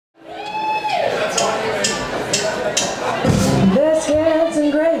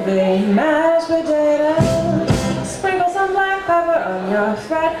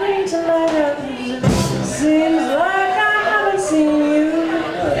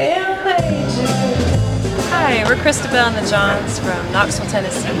Christabel and the Jons from Knoxville,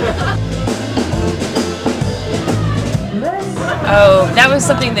 Tennessee. Oh, that was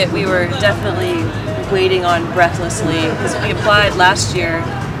something that we were definitely waiting on breathlessly, because we applied last year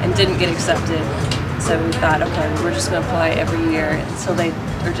and didn't get accepted. So we thought, okay, we're just going to apply every year until they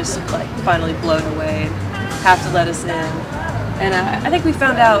are just like finally blown away and have to let us in. And I think we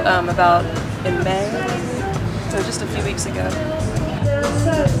found out about in May, so just a few weeks ago.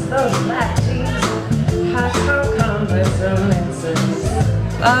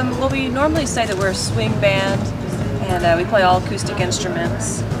 Well, we normally say that we're a swing band, and we play all acoustic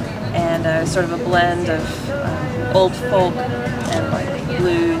instruments, and sort of a blend of old folk and like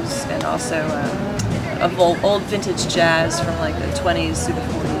blues, and also of old vintage jazz from like the 20s through the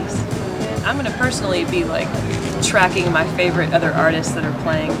 40s. I'm gonna personally be like tracking my favorite other artists that are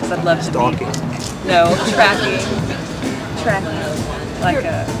playing, because I'd love to Stalking. No, tracking, like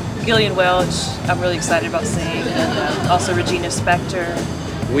Gillian Welch. I'm really excited about seeing, and also Regina Spektor,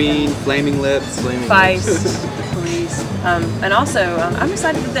 Ween, Flaming Lips, Feist, The Police, and also I'm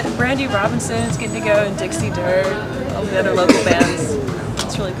excited that Brandy Robinson's getting to go, and Dixie Dirt, all the other local bands.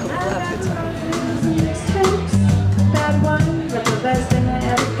 It's really cool. We'll have a good time.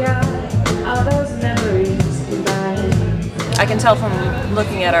 I can tell from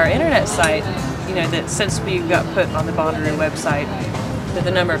looking at our internet site, you know, that since we got put on the Bonnaroo website, that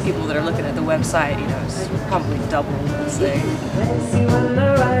the number of people that are looking at the website, you know, is probably double, let's say.